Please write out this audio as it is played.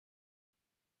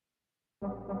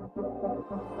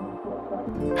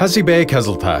Hasibe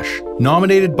Kızıltaş,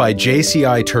 nominated by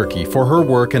JCI Turkey for her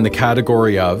work in the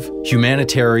category of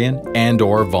humanitarian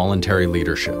and/or voluntary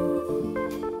leadership.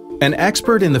 An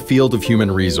expert in the field of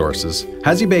human resources,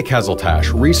 Hasibe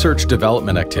Kızıltaş researched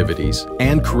development activities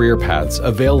and career paths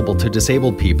available to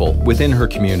disabled people within her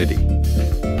community.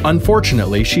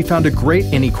 Unfortunately, she found a great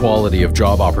inequality of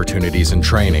job opportunities and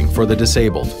training for the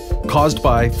disabled, caused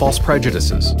by false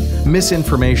prejudices,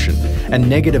 misinformation, and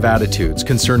negative attitudes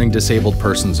concerning disabled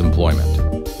persons' employment.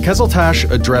 Kızıltaş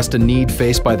addressed a need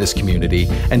faced by this community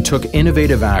and took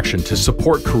innovative action to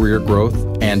support career growth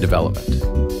and development.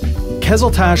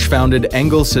 Kızıltaş founded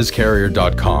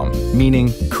engelsizcareer.com,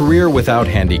 meaning Career Without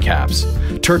Handicaps,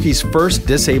 Turkey's first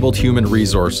disabled human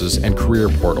resources and career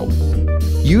portal.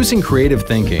 Using creative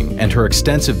thinking and her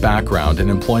extensive background in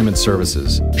employment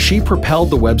services, she propelled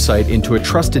the website into a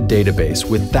trusted database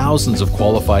with thousands of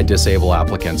qualified disabled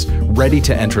applicants ready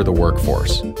to enter the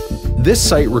workforce. This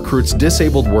site recruits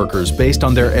disabled workers based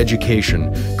on their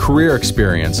education, career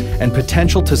experience, and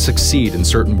potential to succeed in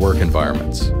certain work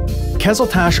environments.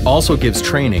 Kızıltaş also gives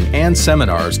training and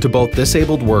seminars to both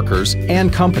disabled workers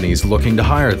and companies looking to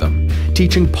hire them,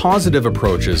 teaching positive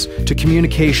approaches to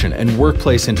communication and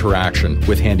workplace interaction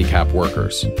with handicapped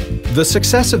workers. The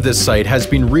success of this site has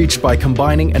been reached by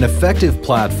combining an effective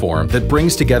platform that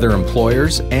brings together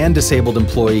employers and disabled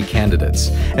employee candidates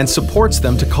and supports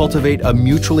them to cultivate a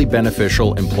mutually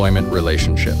beneficial employment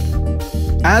relationship.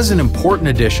 As an important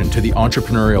addition to the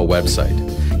entrepreneurial website,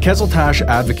 Kızıltaş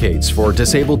advocates for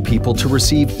disabled people to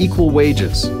receive equal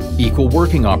wages, equal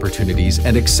working opportunities,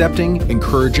 and accepting,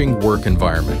 encouraging work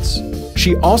environments.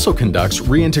 She also conducts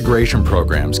reintegration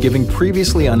programs giving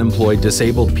previously unemployed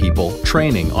disabled people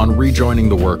training on rejoining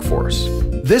the workforce.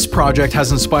 This project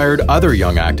has inspired other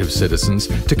young active citizens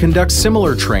to conduct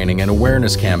similar training and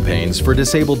awareness campaigns for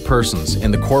disabled persons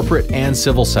in the corporate and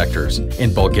civil sectors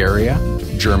in Bulgaria,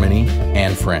 Germany,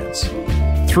 and France.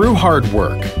 Through hard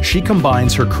work, she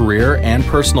combines her career and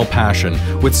personal passion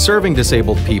with serving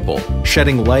disabled people,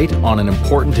 shedding light on an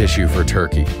important issue for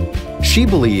Turkey. She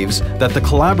believes that the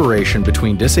collaboration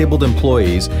between disabled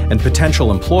employees and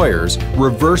potential employers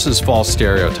reverses false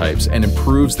stereotypes and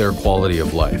improves their quality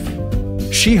of life.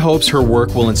 She hopes her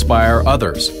work will inspire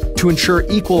others to ensure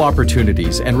equal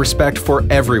opportunities and respect for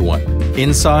everyone,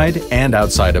 inside and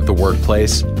outside of the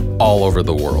workplace, all over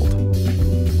the world.